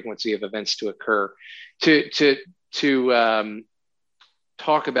increase in frequency of events to occur. To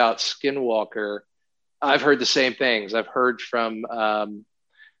talk about Skinwalker, I've heard the same things. I've heard from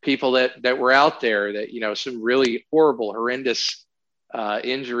people that were out there that, some really horrible, horrendous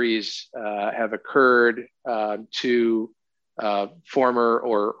injuries have occurred to former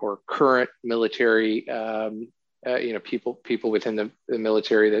or current military, people within the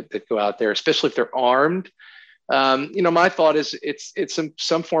military that go out there, especially if they're armed. My thought is it's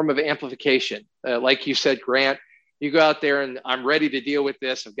some form of amplification. Like you said, Grant, you go out there and I'm ready to deal with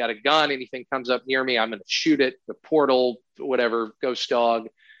this. I've got a gun. Anything comes up near me, I'm going to shoot it. The portal, whatever, ghost dog.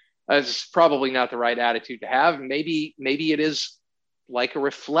 It's probably not the right attitude to have. Maybe it is like a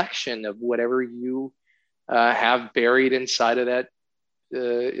reflection of whatever you have buried inside of that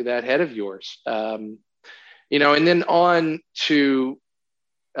head of yours. And then on to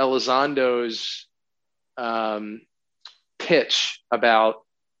Elizondo's pitch about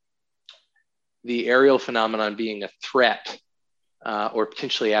the aerial phenomenon being a threat or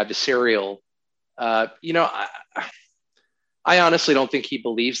potentially adversarial. I honestly don't think he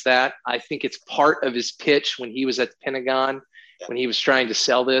believes that. I think it's part of his pitch when he was at the Pentagon, when he was trying to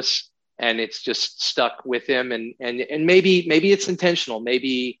sell this, and it's just stuck with him. And maybe it's intentional.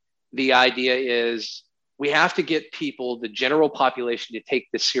 Maybe the idea is we have to get people, the general population, to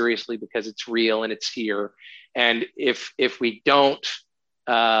take this seriously because it's real and it's here. And if we don't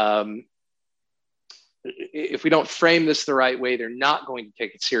frame this the right way, they're not going to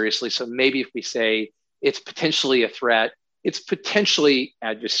take it seriously. So maybe if we say it's potentially a threat, it's potentially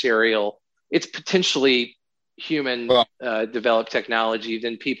adversarial, it's potentially human developed technology,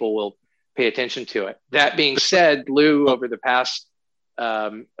 then people will pay attention to it. That being said, Lou, over the past,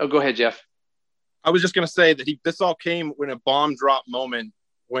 go ahead, Jeff. I was just going to say that this all came when a bomb drop moment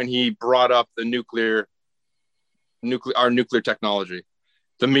when he brought up the our nuclear technology.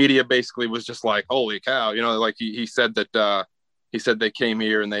 The media basically was just like, holy cow, like he said that he said they came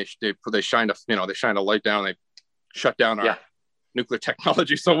here and they shined a light down, they shut down our nuclear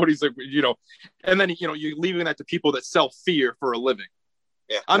technology. Somebody's like, and then you're leaving that to people that sell fear for a living.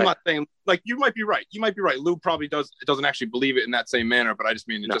 Yeah, I'm not saying, like, you might be right. Lou probably doesn't actually believe it in that same manner, but I just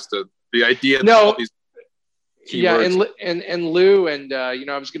mean just the idea. No, Yeah, keywords. and Lou, and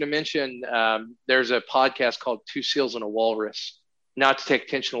I was going to mention there's a podcast called Two Seals and a Walrus. Not to take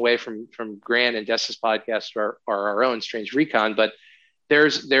attention away from Grant and Des's podcast or our own Strange Recon, but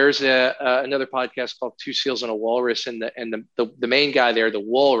there's another podcast called Two Seals and a Walrus, and the main guy there, the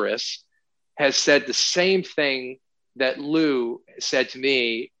walrus, has said the same thing that Lou said to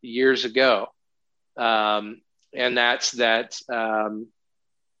me years ago, and that's that.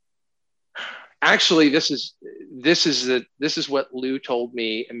 Actually, this is what Lou told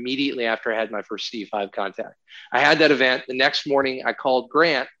me immediately after I had my first C5 contact. I had that event. The next morning, I called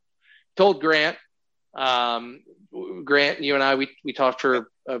Grant, told Grant, Grant, you and I, we talked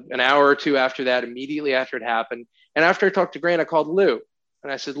for an hour or two after that, immediately after it happened. And after I talked to Grant, I called Lou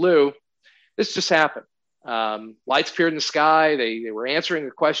and I said, Lou, this just happened. Lights appeared in the sky. They were answering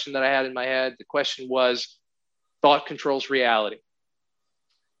a question that I had in my head. The question was, thought controls reality.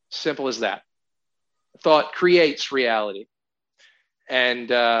 Simple as that. Thought creates reality. And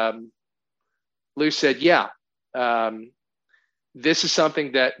Lou said, yeah, this is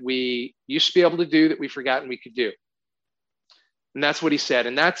something that we used to be able to do that we've forgotten we could do. And that's what he said.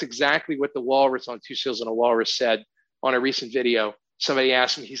 And that's exactly what the walrus on Two Seals and a Walrus said on a recent video. Somebody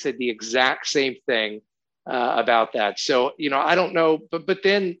asked him, he said the exact same thing about that. So, I don't know, but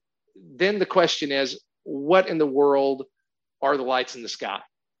then the question is, what in the world are the lights in the sky?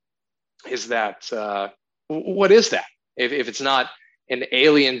 Is that, what is that? If it's not an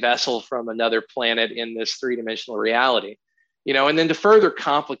alien vessel from another planet in this three-dimensional reality, and then to further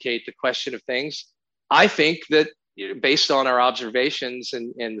complicate the question of things, I think that based on our observations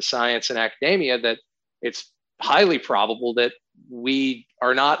in the science and academia, that it's highly probable that we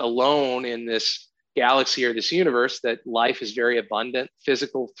are not alone in this galaxy or this universe, that life is very abundant,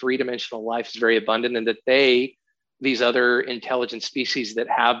 physical three-dimensional life is very abundant, and that these other intelligent species that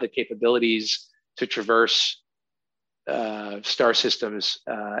have the capabilities to traverse star systems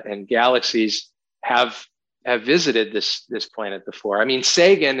and galaxies have visited this planet before. I mean,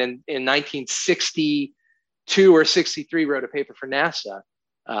 Sagan in 1962 or 63 wrote a paper for NASA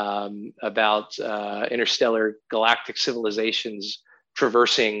about interstellar galactic civilizations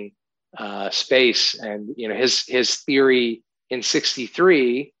traversing space, and his theory in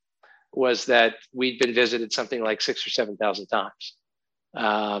 63 was that we'd been visited something like 6,000 or 7,000 times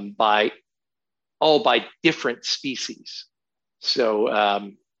by different species. So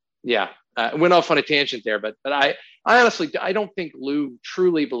I went off on a tangent there, but I honestly, I don't think Lou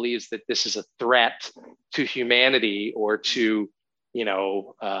truly believes that this is a threat to humanity or to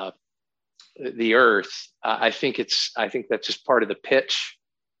the Earth. I think that's just part of the pitch.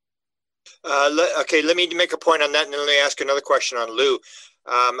 Okay, let me make a point on that, and then let me ask another question on Lou.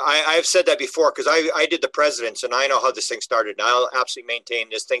 I've said that before because I did the presidents, and I know how this thing started. And I'll absolutely maintain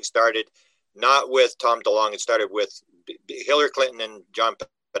this thing started not with Tom DeLonge. It started with Hillary Clinton and John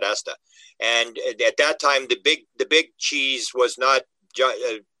Podesta. And at that time, the big cheese was not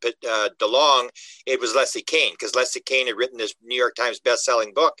DeLonge, it was Leslie Kean, because Leslie Kean had written this New York Times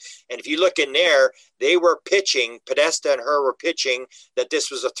best-selling book. And if you look in there, they were pitching, Podesta and her were pitching that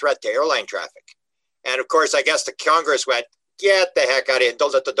this was a threat to airline traffic. And of course, I guess the Congress went, get the heck out of here,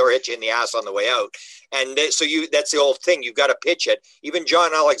 don't let the door hit you in the ass on the way out. And so that's the old thing, you've got to pitch it. Even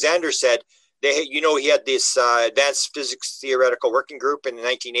John Alexander said, he had this advanced physics theoretical working group in the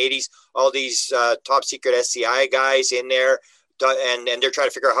 1980s, all these top secret SCI guys in there, and they're trying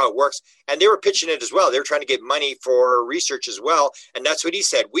to figure out how it works. And they were pitching it as well. They were trying to get money for research as well. And that's what he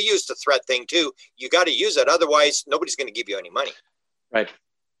said. We use the threat thing too. You got to use it. Otherwise, nobody's going to give you any money. Right.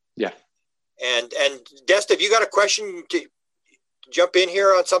 Yeah. And Desta, have you got a question to jump in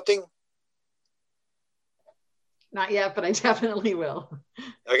here on something? Not yet, but I definitely will.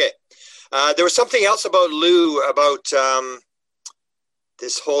 Okay. There was something else about Lou, about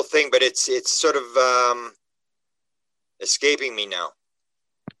this whole thing, but it's sort of escaping me now.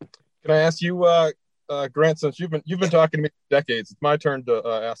 Can I ask you, Grant, since you've been talking to me for decades, it's my turn to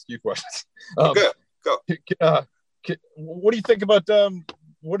ask you questions. Good. Go. What do you think about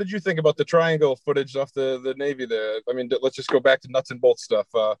what did you think about the triangle footage off the Navy there? I mean, let's just go back to nuts and bolts stuff.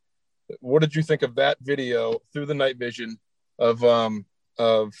 What did you think of that video through the night vision of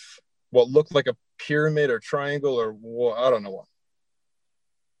what looked like a pyramid or triangle or I don't know what?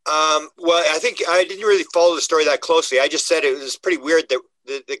 Well, I think I didn't really follow the story that closely. I just said it was pretty weird that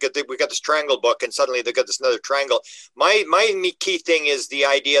we got this triangle book and suddenly they got this another triangle. My key thing is the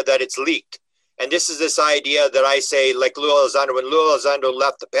idea that it's leaked. And this is this idea that I say, like Lou Elizondo, when Lou Elizondo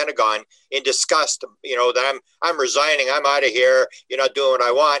left the Pentagon in disgust, that I'm resigning, I'm out of here, you're not doing what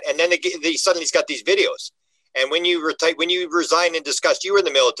I want. And then suddenly he's got these videos. And when you resign in disgust, you were in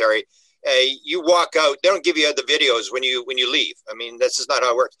the military, you walk out, they don't give you the videos when you leave. I mean, this is not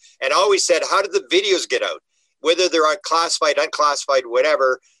how it works. And I always said, how did the videos get out? Whether they're classified, unclassified,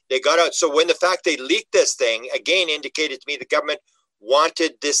 whatever, they got out. So when the fact they leaked this thing, again, indicated to me the government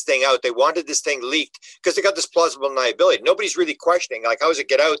wanted this thing out. They wanted this thing leaked because they got this plausible deniability. Nobody's really questioning, like, how does it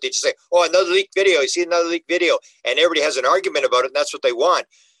get out? They just say, oh, another leaked video. You see another leaked video. And everybody has an argument about it, and that's what they want.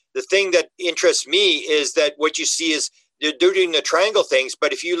 The thing that interests me is that what you see is they're doing the triangle things,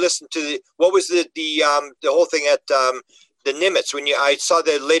 but if you listen to what was the whole thing at the Nimitz, I saw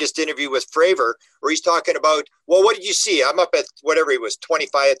the latest interview with Fravor, where he's talking about, well, what did you see? I'm up at whatever it was,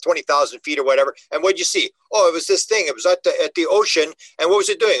 20,000 feet or whatever. And what did you see? Oh, it was this thing. It was at the ocean. And what was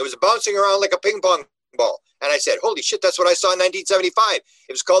it doing? It was bouncing around like a ping pong ball. And I said, holy shit, that's what I saw in 1975.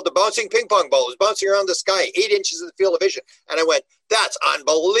 It was called the bouncing ping pong ball. It was bouncing around the sky, 8 inches of the field of vision. And I went, that's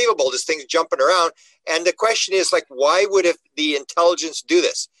unbelievable. This thing's jumping around. And the question is, like, why would the intelligence do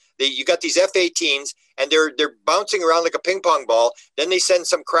this? You got these F-18s, and they're bouncing around like a ping pong ball. Then they send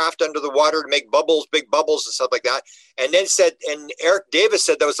some craft under the water to make bubbles, big bubbles and stuff like that. And then and Eric Davis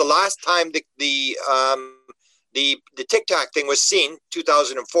said that was the last time the Tic Tac thing was seen,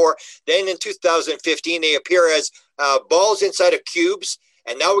 2004. Then in 2015, they appear as balls inside of cubes,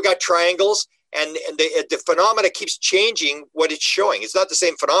 and now we got triangles. And the phenomena keeps changing what it's showing. It's not the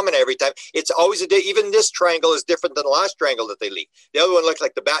same phenomena every time. It's always even this triangle is different than the last triangle that they leaked. The other one looked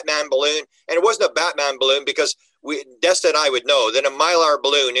like the Batman balloon, and it wasn't a Batman balloon because Desta and I would know that a Mylar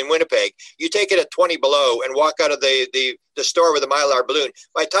balloon in Winnipeg, you take it at 20 below and walk out of the store with a Mylar balloon.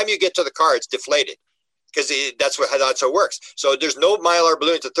 By the time you get to the car, it's deflated because that's how it works. So there's no Mylar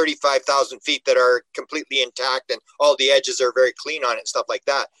balloons at 35,000 feet that are completely intact and all the edges are very clean on it and stuff like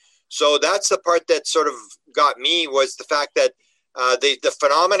that. So that's the part that sort of got me, was the fact that the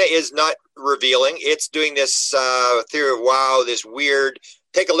phenomena is not revealing. It's doing this theory of, wow, this weird,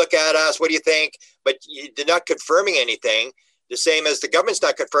 take a look at us, what do you think? But they're not confirming anything. The same as the government's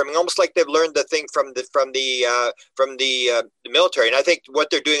not confirming, almost like they've learned the thing from the military. And I think what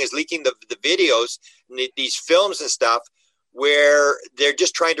they're doing is leaking the videos, these films and stuff, where they're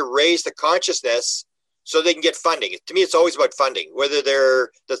just trying to raise the consciousness so they can get funding. To me, it's always about funding, whether they're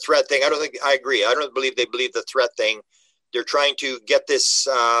the threat thing. I agree. I don't believe they believe the threat thing. They're trying to get this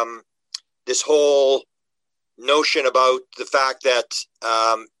this whole notion about the fact that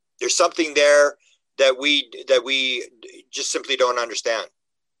there's something there that we just simply don't understand.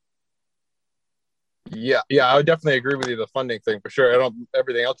 Yeah, I would definitely agree with you. The funding thing for sure.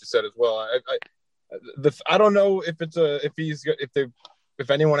 Everything else you said as well. I don't know if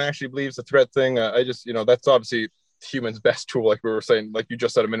anyone actually believes the threat thing. I just, that's obviously humans' best tool. Like we were saying, like you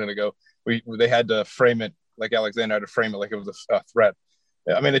just said a minute ago, they had to frame it, like Alexander had to frame it like it was a threat.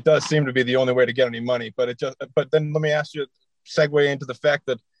 I mean, it does seem to be the only way to get any money, but then let me ask you, segue into the fact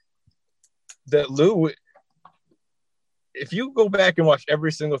that Lou, if you go back and watch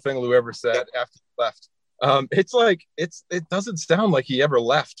every single thing Lou ever said after he left, it's like, it doesn't sound like he ever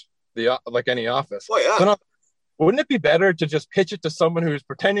left like any office. Oh yeah. So wouldn't it be better to just pitch it to someone who's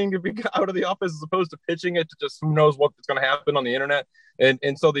pretending to be out of the office as opposed to pitching it to just who knows what's going to happen on the internet?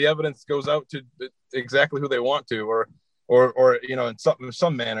 And so the evidence goes out to exactly who they want to, or in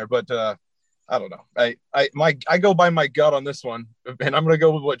some manner. But I don't know. I go by my gut on this one, and I'm going to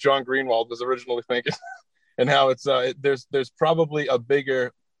go with what John Greenwald was originally thinking, and how it's there's probably a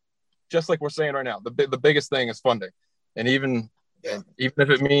bigger, just like we're saying right now, the biggest thing is funding, and even if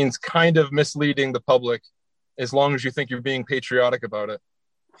it means kind of misleading the public, as long as you think you're being patriotic about it.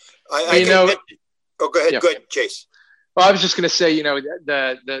 Go ahead. Yeah. Go ahead, Chase. Well, I was just going to say,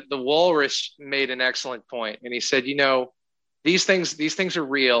 the walrus made an excellent point, and he said, these things are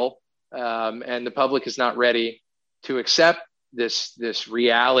real, and the public is not ready to accept this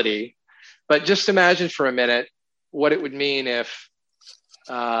reality. But just imagine for a minute what it would mean if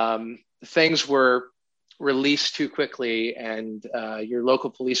things were released too quickly, and your local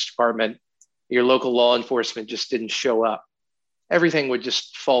police department, your local law enforcement just didn't show up. Everything would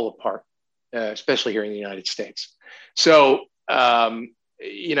just fall apart, especially here in the United States. So,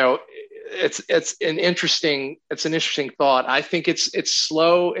 it's an interesting thought. I think it's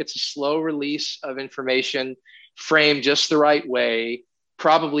slow. It's a slow release of information, framed just the right way,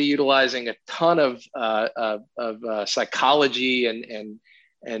 probably utilizing a ton of psychology and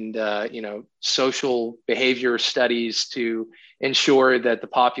social behavior studies to ensure that the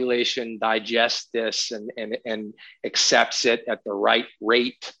population digests this and accepts it at the right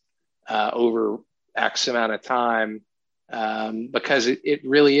rate over X amount of time, because it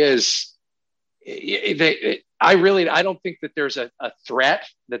really is. I don't think that there's a threat,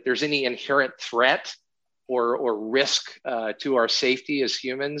 that there's any inherent threat or risk to our safety as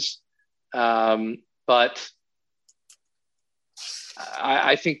humans. But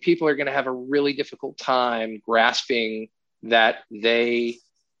I think people are going to have a really difficult time grasping that they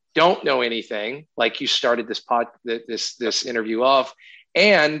don't know anything, like you started this interview off,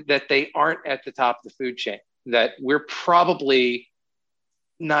 and that they aren't at the top of the food chain, that we're probably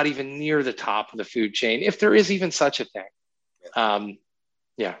not even near the top of the food chain, if there is even such a thing.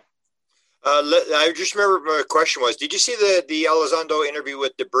 Yeah. I just remember my question was, did you see the Elizondo interview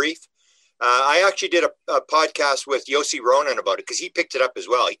with Debrief? I actually did a podcast with Yossi Ronan about it because he picked it up as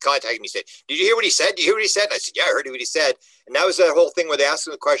well. He contacted me and said, did you hear what he said? Do you hear what he said? And I said, yeah, I heard what he said. And that was that whole thing where they asked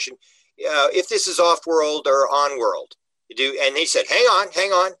him the question, if this is off-world or on-world. And he said, hang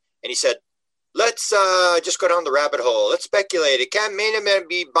on. And he said, let's just go down the rabbit hole. Let's speculate. It may not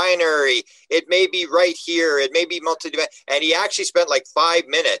be binary. It may be right here. It may be multidimensional. And he actually spent like 5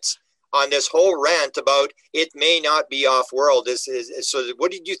 minutes on this whole rant about it may not be off-world. So what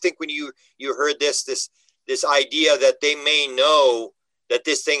did you think when you heard this idea that they may know that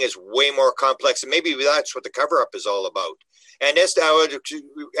this thing is way more complex, and maybe that's what the cover-up is all about? And this, I would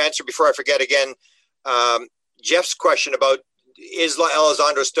answer before I forget again, Jeff's question about, is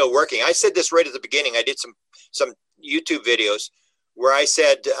Elizondo still working? I said this right at the beginning. I did some YouTube videos where I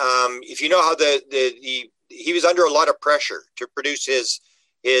said, if you know how he was under a lot of pressure to produce his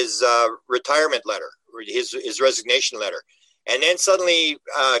retirement letter, or his resignation letter. And then suddenly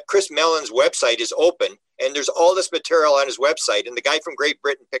Chris Mellon's website is open and there's all this material on his website, and the guy from Great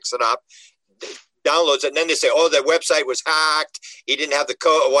Britain picks it up, downloads it, and then they say, oh, the website was hacked, he didn't have the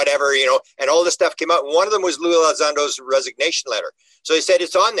code, whatever, and all this stuff came out. One of them was Lou Elizondo's resignation letter. So they said,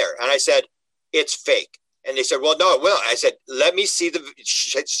 it's on there. And I said, it's fake. And they said, well, no, it will. I said, let me see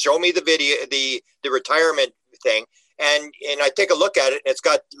show me the video, the retirement thing. And I take a look at it, and it's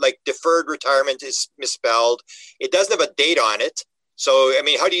got like deferred retirement is misspelled. It doesn't have a date on it. So, I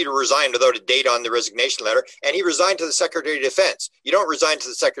mean, how do you resign without a date on the resignation letter? And he resigned to the Secretary of Defense. You don't resign to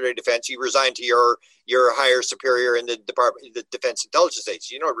the Secretary of Defense. You resign to your higher superior in the Department, the Defense Intelligence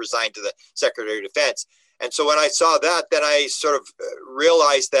Agency. You don't resign to the Secretary of Defense. And so when I saw that, then I sort of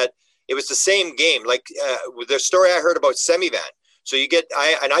realized that it was the same game. Like the story I heard about Semivan. So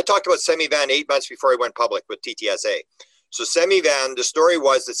I talked about Semivan 8 months before I went public with TTSA. So Semivan, the story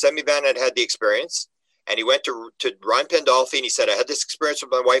was that Semivan had the experience, and he went to Ron Pandolfi, and he said, I had this experience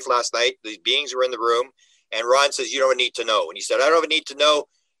with my wife last night. These beings were in the room. And Ron says, you don't need to know. And he said, I don't need to know.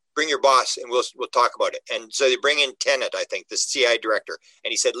 Bring your boss, and we'll talk about it. And so they bring in Tenet, I think, the CIA director.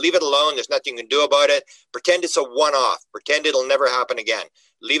 And he said, leave it alone. There's nothing you can do about it. Pretend it's a one-off. Pretend it'll never happen again.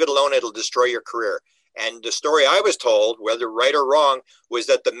 Leave it alone. It'll destroy your career. And the story I was told, whether right or wrong, was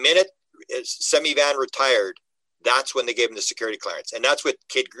that the minute Semivan retired, that's when they gave him the security clearance. And that's what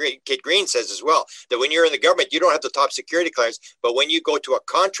Kid Green says as well, that when you're in the government, you don't have the top security clearance. But when you go to a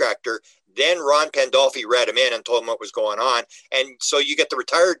contractor, then Ron Pandolfi read him in and told him what was going on. And so you get the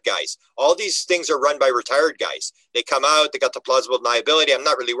retired guys. All these things are run by retired guys. They come out, they got the plausible deniability. I'm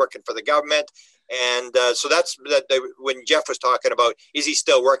not really working for the government. And so that's when Jeff was talking about, is he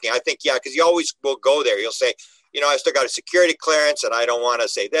still working? I think, yeah, because you always will go there. You'll say, I still got a security clearance and I don't want to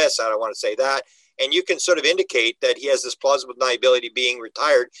say this, I don't want to say that. And you can sort of indicate that he has this plausible deniability being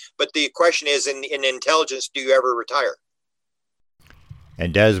retired. But the question is, in intelligence, do you ever retire?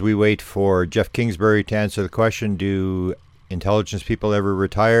 And as we wait for Jeff Kingsbury to answer the question, do intelligence people ever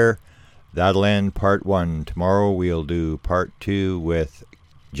retire? That'll end part 1. Tomorrow we'll do part 2 with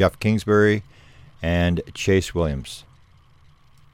Jeff Kingsbury and Chase Williams.